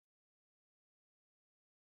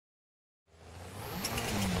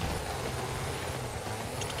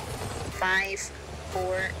5,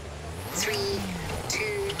 4, 3,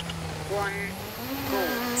 2, 1, go.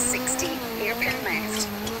 60, hairpin left,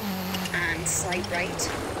 and slight right,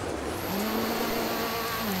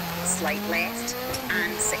 slight left,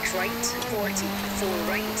 and 6 right, 40, 4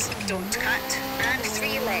 right, don't cut, and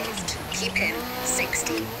 3 left, keep in,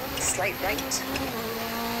 60, slight right,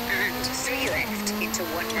 and 3 left, into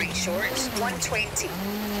 1 right short, 120.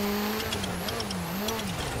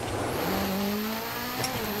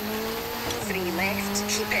 3 left,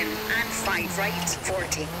 keep in, and 5 right,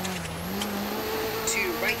 40.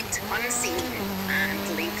 2 right, unseen,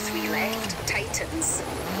 and leave 3 left, tightens.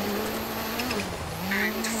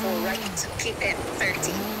 And 4 right, keep in,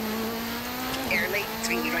 30. Early,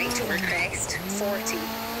 3 right over crest, 40.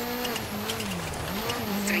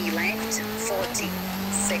 3 left, 40.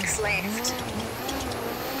 6 left.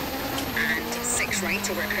 And 6 right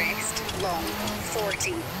over crest, long,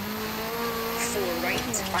 40. 4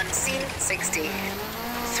 right, unseen, 60. 3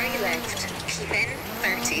 left, keep in,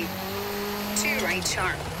 30. 2 right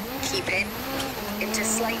sharp, keep in, into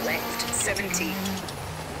slight left, 70.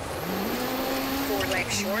 4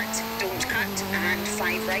 left short, don't cut, and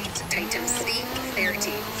 5 right, tightens 3,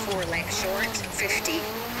 30. 4 left short, 50.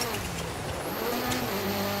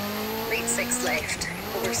 Late 6 left,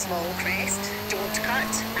 over small crest, don't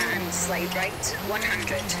cut, and slide right,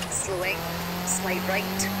 100. Slowing, slide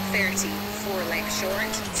right, 30. 4 left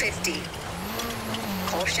short, 50.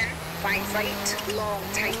 Caution, 5 right, long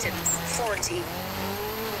tightens, 40.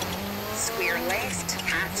 Square left,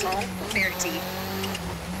 half long, 30.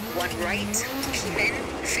 1 right, keep in,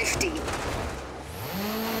 50.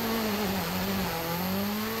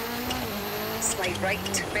 Slide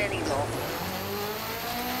right, very long,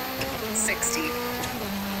 60.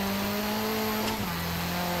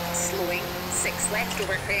 Slowing, 6 left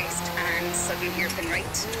over crest, and sudden hairpin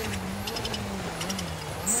right,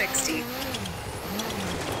 60.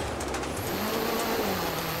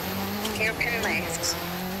 Hairpin left,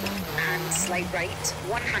 and slide right,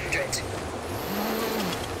 100.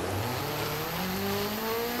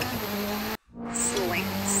 Slowing,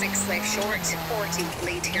 6 left short, 40,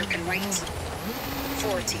 late hairpin right,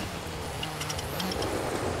 40.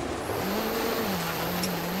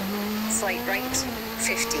 Slide right,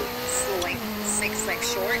 50, slowing, 6 left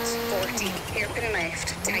short, 40, hairpin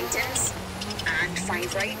left, tightens, and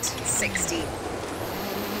 5 right, 60.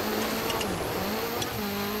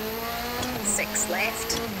 6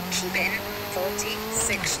 left, keep in, 40,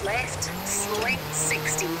 6 left, slowing,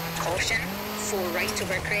 60, caution, 4 right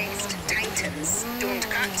over crest, tightens, don't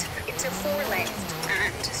cut, into 4 left,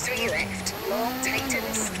 and 3 left, long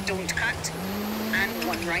tightens, don't cut, and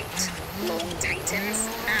 1 right, long tightens,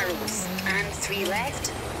 narrows, and 3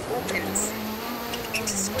 left, opens,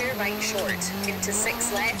 into square right short, into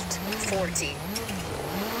 6 left, 40.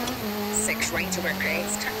 6 right over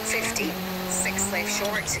crest, 50. 6 left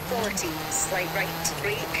short, 40, slide right,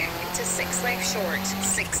 brake, into 6 left short,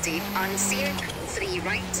 60, unseen, 3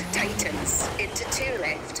 right, tightens, into 2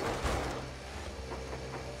 left.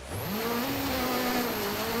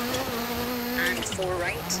 And 4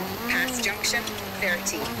 right, pass junction,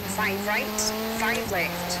 30, 5 right, 5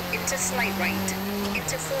 left, into slight right,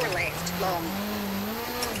 into 4 left, long.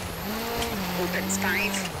 Opens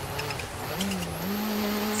 5,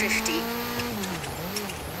 50.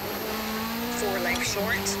 4 left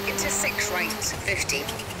short, into 6 right, 50.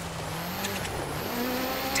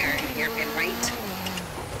 Turn hairpin right,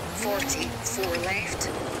 40, 4 left.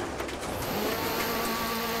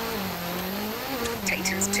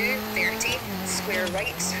 Tightens 2, 30, square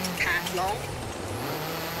right, path long,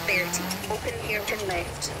 30, open hairpin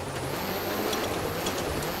left.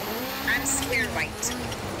 And square right.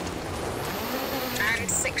 And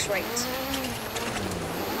 6 right.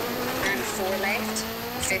 And 4 left,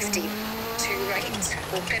 50. 2 right,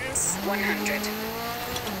 opens, 100.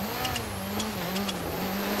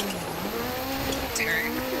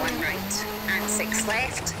 Turn 1 right, and 6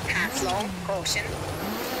 left, half long, caution.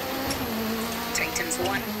 Tightens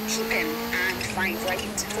 1, keep in, and 5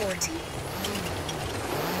 right, 40.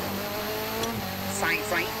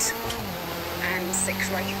 5 right, and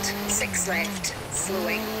 6 right, 6 left,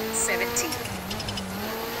 slowing, 70.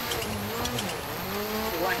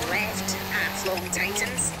 1 left, half long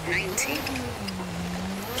tightens, 90.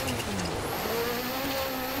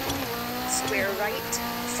 Square right,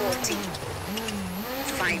 40.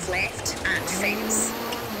 5 left, and fence.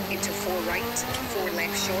 Into 4 right, 4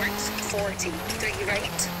 left short, 40. 3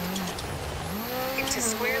 right. Into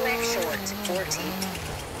square left short, 40.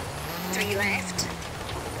 3 left.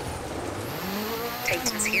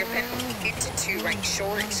 Tightens hairpin, into 2 right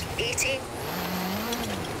short, 80.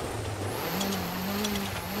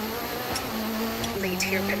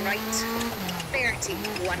 hairpin right, 30,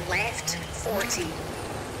 1 left, 40.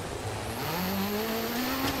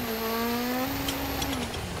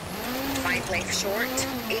 5 left short,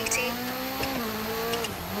 80.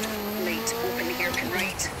 Late open hairpin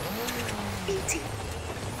right, 80.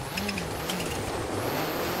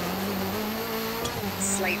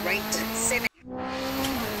 Slight right, 7.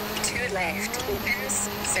 2 left, opens,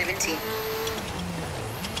 70.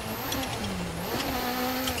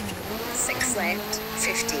 6 left,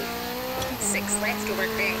 50. 6 left over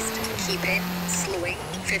crest, keep in, slowing,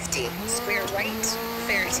 50. Square right,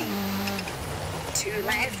 30. 2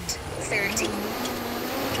 left, 30.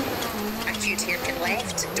 Acute hairpin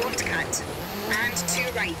left, don't cut. And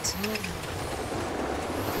 2 right.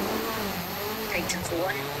 Tightens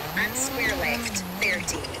 1 and square left,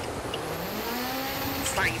 30.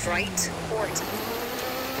 5 right, 40.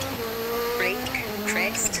 Brake,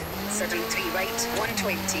 crest, sudden 3 right,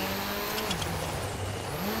 120.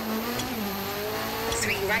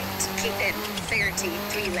 3 right, keep in, 30,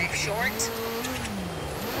 3 left short.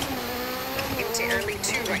 Into early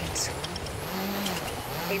 2 right.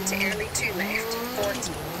 Into early 2 left,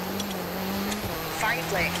 40.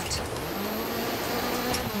 5 left.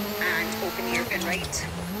 And open hairpin right,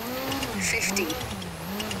 50.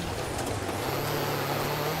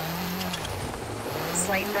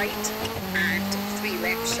 Slight right, and 3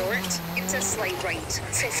 left short, into slight right,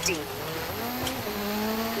 50.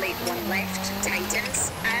 Late 1 left,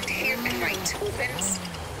 tightens, and hairpin right, opens,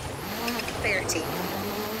 30.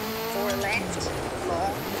 4 left,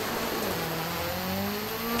 long.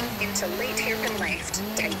 Into late hairpin left,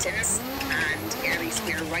 tightens, and early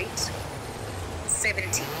square right,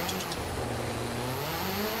 70.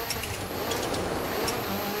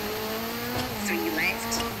 3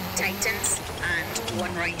 left, tightens, and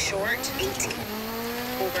 1 right short, 80.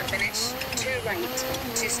 Over finish, 2 right,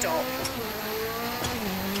 to stop.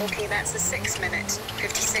 Okay, that's the 6 minute,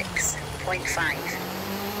 56.5.